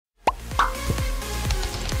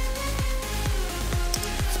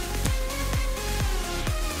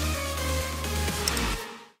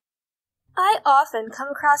often come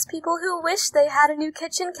across people who wish they had a new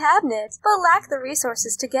kitchen cabinet, but lack the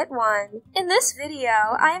resources to get one. In this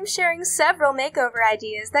video, I am sharing several makeover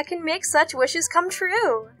ideas that can make such wishes come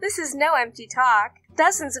true. This is no empty talk.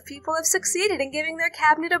 Dozens of people have succeeded in giving their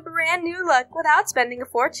cabinet a brand new look without spending a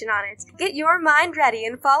fortune on it. Get your mind ready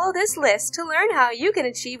and follow this list to learn how you can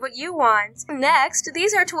achieve what you want. Next,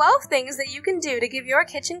 these are 12 things that you can do to give your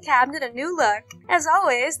kitchen cabinet a new look. As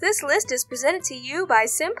always, this list is presented to you by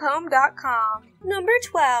simphome.com. Number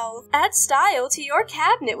 12. Add style to your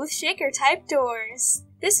cabinet with shaker-type doors.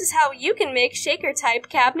 This is how you can make shaker-type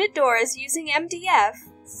cabinet doors using MDF.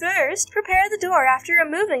 First, prepare the door after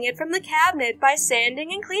removing it from the cabinet by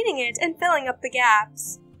sanding and cleaning it and filling up the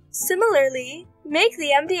gaps. Similarly, make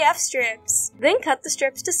the MDF strips. Then cut the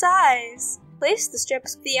strips to size. Place the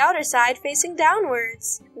strips with the outer side facing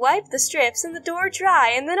downwards. Wipe the strips in the door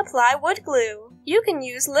dry and then apply wood glue. You can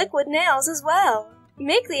use liquid nails as well.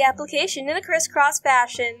 Make the application in a crisscross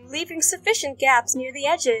fashion, leaving sufficient gaps near the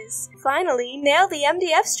edges. Finally, nail the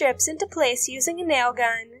MDF strips into place using a nail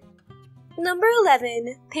gun. Number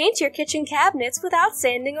 11. Paint your kitchen cabinets without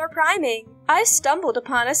sanding or priming. I stumbled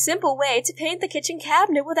upon a simple way to paint the kitchen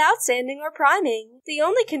cabinet without sanding or priming. The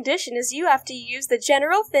only condition is you have to use the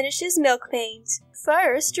General Finishes milk paint.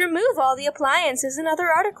 First, remove all the appliances and other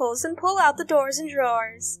articles and pull out the doors and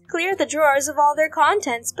drawers. Clear the drawers of all their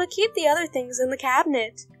contents, but keep the other things in the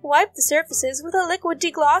cabinet. Wipe the surfaces with a liquid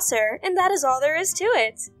deglosser, and that is all there is to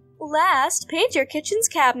it. Last, paint your kitchen's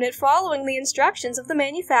cabinet following the instructions of the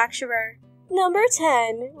manufacturer. Number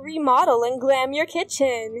 10. Remodel and glam your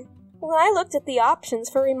kitchen. When I looked at the options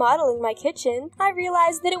for remodeling my kitchen, I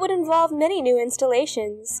realized that it would involve many new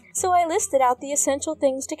installations, so I listed out the essential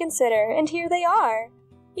things to consider, and here they are.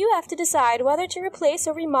 You have to decide whether to replace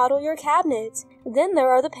or remodel your cabinet. Then there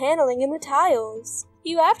are the paneling and the tiles.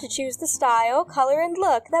 You have to choose the style, color, and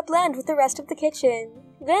look that blend with the rest of the kitchen.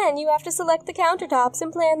 Then you have to select the countertops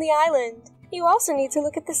and plan the island. You also need to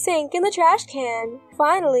look at the sink and the trash can.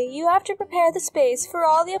 Finally, you have to prepare the space for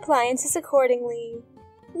all the appliances accordingly.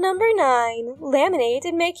 Number 9. Laminate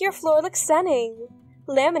and make your floor look stunning.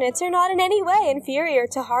 Laminates are not in any way inferior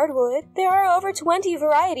to hardwood. There are over 20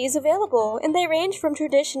 varieties available, and they range from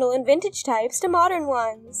traditional and vintage types to modern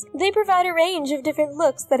ones. They provide a range of different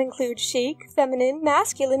looks that include chic, feminine,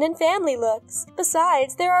 masculine, and family looks.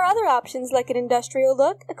 Besides, there are other options like an industrial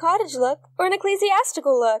look, a cottage look, or an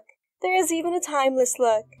ecclesiastical look. There is even a timeless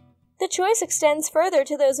look. The choice extends further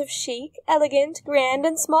to those of chic, elegant, grand,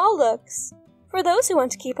 and small looks. For those who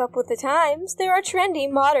want to keep up with the times, there are trendy,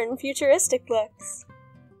 modern, futuristic looks.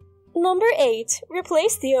 Number 8.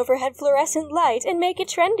 Replace the overhead fluorescent light and make it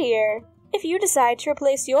trendier. If you decide to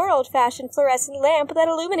replace your old-fashioned fluorescent lamp that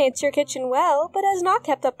illuminates your kitchen well, but has not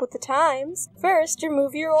kept up with the times, first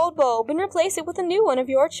remove your old bulb and replace it with a new one of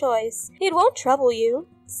your choice. It won't trouble you.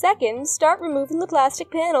 Second, start removing the plastic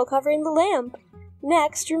panel covering the lamp.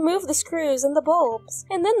 Next, remove the screws and the bulbs,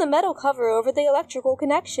 and then the metal cover over the electrical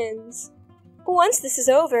connections. Once this is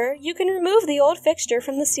over, you can remove the old fixture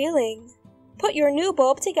from the ceiling. Put your new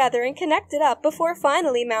bulb together and connect it up before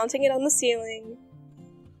finally mounting it on the ceiling.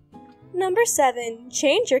 Number 7.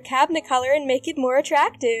 Change your cabinet color and make it more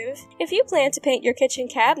attractive. If you plan to paint your kitchen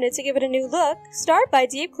cabinet to give it a new look, start by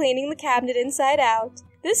deep cleaning the cabinet inside out.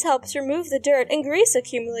 This helps remove the dirt and grease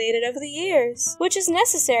accumulated over the years, which is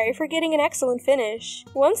necessary for getting an excellent finish.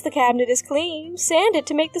 Once the cabinet is clean, sand it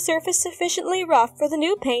to make the surface sufficiently rough for the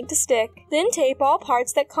new paint to stick. Then tape all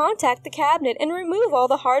parts that contact the cabinet and remove all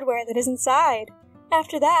the hardware that is inside.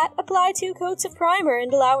 After that, apply 2 coats of primer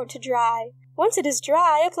and allow it to dry. Once it is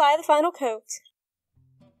dry, apply the final coat.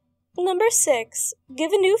 Number 6.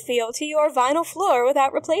 Give a new feel to your vinyl floor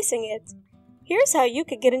without replacing it. Here's how you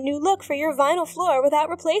could get a new look for your vinyl floor without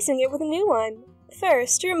replacing it with a new one.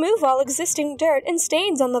 First, remove all existing dirt and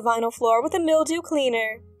stains on the vinyl floor with a mildew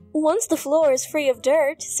cleaner. Once the floor is free of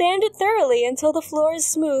dirt, sand it thoroughly until the floor is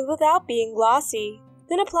smooth without being glossy.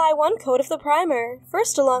 Then apply 1 coat of the primer,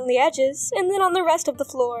 first along the edges and then on the rest of the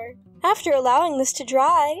floor. After allowing this to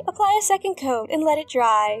dry, apply a second coat and let it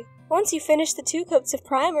dry. Once you finish the 2 coats of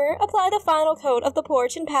primer, apply the final coat of the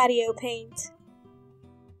porch and patio paint.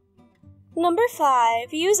 Number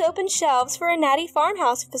 5. Use open shelves for a Natty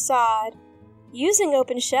Farmhouse facade. Using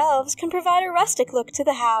open shelves can provide a rustic look to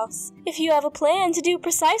the house. If you have a plan to do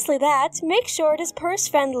precisely that, make sure it is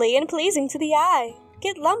purse-friendly and pleasing to the eye.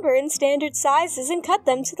 Get lumber in standard sizes and cut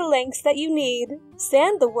them to the lengths that you need.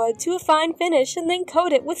 Sand the wood to a fine finish and then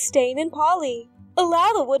coat it with stain and poly.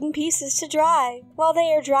 Allow the wooden pieces to dry. While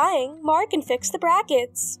they are drying, mark and fix the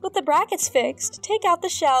brackets. With the brackets fixed, take out the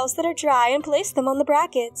shelves that are dry and place them on the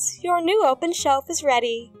brackets. Your new open shelf is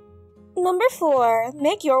ready. Number 4.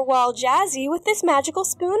 Make your wall jazzy with this magical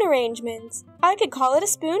spoon arrangement. I could call it a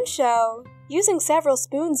spoon show. Using several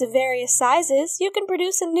spoons of various sizes, you can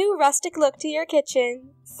produce a new rustic look to your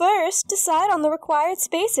kitchen. First, decide on the required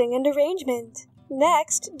spacing and arrangement.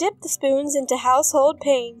 Next, dip the spoons into household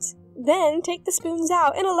paint. Then, take the spoons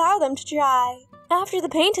out and allow them to dry. After the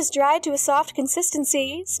paint has dried to a soft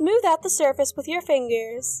consistency, smooth out the surface with your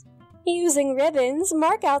fingers. Using ribbons,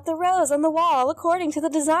 mark out the rows on the wall according to the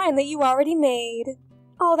design that you already made.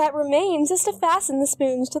 All that remains is to fasten the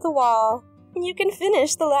spoons to the wall. You can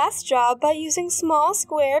finish the last job by using small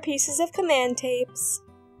square pieces of command tapes.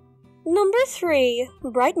 Number 3.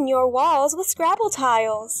 Brighten your walls with Scrabble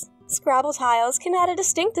Tiles. Scrabble Tiles can add a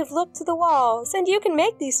distinctive look to the walls, and you can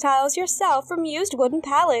make these tiles yourself from used wooden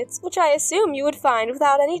pallets, which I assume you would find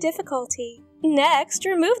without any difficulty. Next,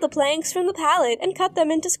 remove the planks from the pallet and cut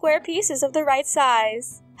them into square pieces of the right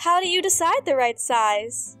size. How do you decide the right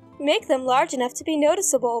size? Make them large enough to be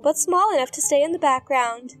noticeable, but small enough to stay in the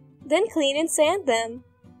background. Then clean and sand them.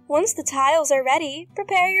 Once the tiles are ready,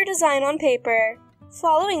 prepare your design on paper.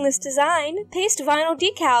 Following this design, paste vinyl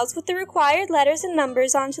decals with the required letters and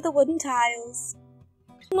numbers onto the wooden tiles.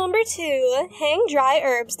 Number 2. Hang dry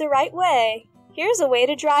herbs the right way. Here's a way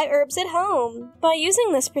to dry herbs at home. By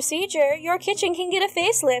using this procedure, your kitchen can get a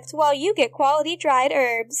facelift while you get quality dried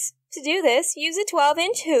herbs. To do this, use a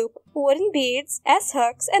 12-inch hoop, wooden beads,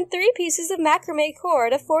 S-hooks, and 3 pieces of macrame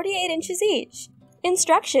cord of 48 inches each.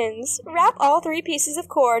 Instructions: wrap all 3 pieces of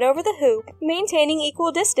cord over the hoop, maintaining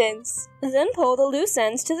equal distance. Then pull the loose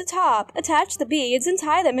ends to the top, attach the beads, and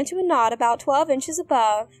tie them into a knot about 12 inches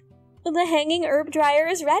above. The hanging herb dryer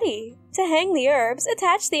is ready. To hang the herbs,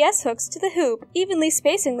 attach the S-hooks to the hoop, evenly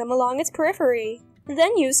spacing them along its periphery.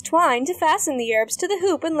 Then use twine to fasten the herbs to the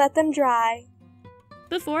hoop and let them dry.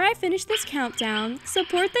 Before I finish this countdown,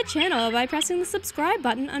 support the channel by pressing the subscribe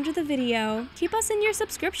button under the video. Keep us in your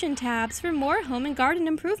subscription tabs for more home and garden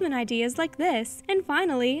improvement ideas like this. And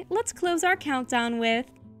finally, let's close our countdown with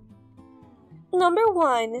Number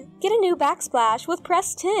 1. Get a new backsplash with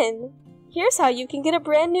pressed tin. Here's how you can get a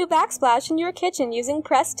brand new backsplash in your kitchen using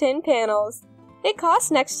pressed tin panels. It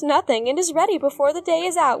costs next to nothing and is ready before the day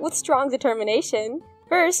is out with strong determination.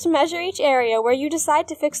 First, measure each area where you decide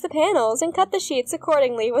to fix the panels and cut the sheets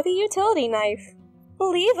accordingly with a utility knife.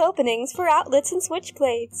 Leave openings for outlets and switch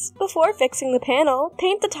plates. Before fixing the panel,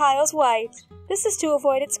 paint the tiles white. This is to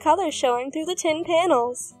avoid its color showing through the tin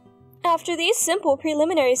panels. After these simple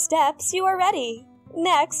preliminary steps, you are ready.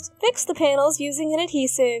 Next, fix the panels using an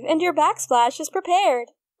adhesive, and your backsplash is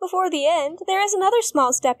prepared. Before the end, there is another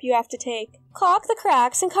small step you have to take. Caulk the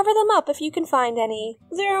cracks and cover them up if you can find any.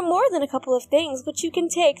 There are more than a couple of things which you can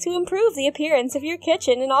take to improve the appearance of your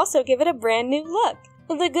kitchen and also give it a brand new look.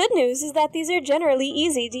 The good news is that these are generally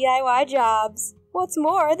easy DIY jobs. What's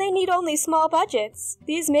more, they need only small budgets.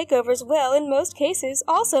 These makeovers will, in most cases,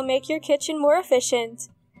 also make your kitchen more efficient.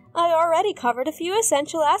 I already covered a few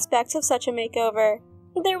essential aspects of such a makeover.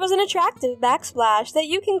 There was an attractive backsplash that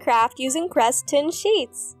you can craft using pressed tin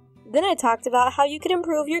sheets. Then I talked about how you could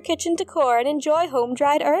improve your kitchen decor and enjoy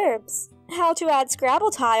home-dried herbs. How to add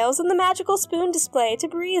Scrabble tiles and the magical spoon display to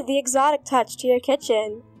breathe the exotic touch to your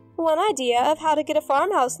kitchen. One idea of how to get a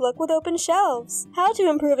farmhouse look with open shelves. How to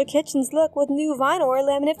improve a kitchen's look with new vinyl or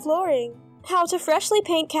laminate flooring. How to freshly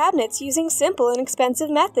paint cabinets using simple and expensive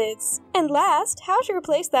methods. And last, how to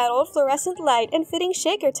replace that old fluorescent light and fitting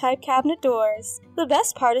shaker-type cabinet doors. The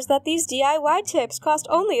best part is that these DIY tips cost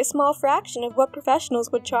only a small fraction of what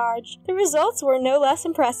professionals would charge. The results were no less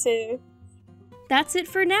impressive. That's it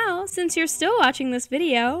for now. Since you're still watching this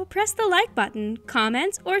video, press the like button,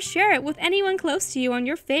 comment, or share it with anyone close to you on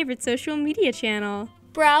your favorite social media channel.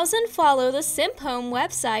 Browse and follow the Simp Home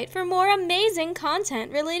website for more amazing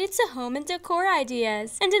content related to home and decor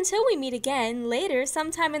ideas. And until we meet again later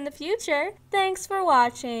sometime in the future, thanks for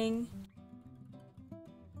watching.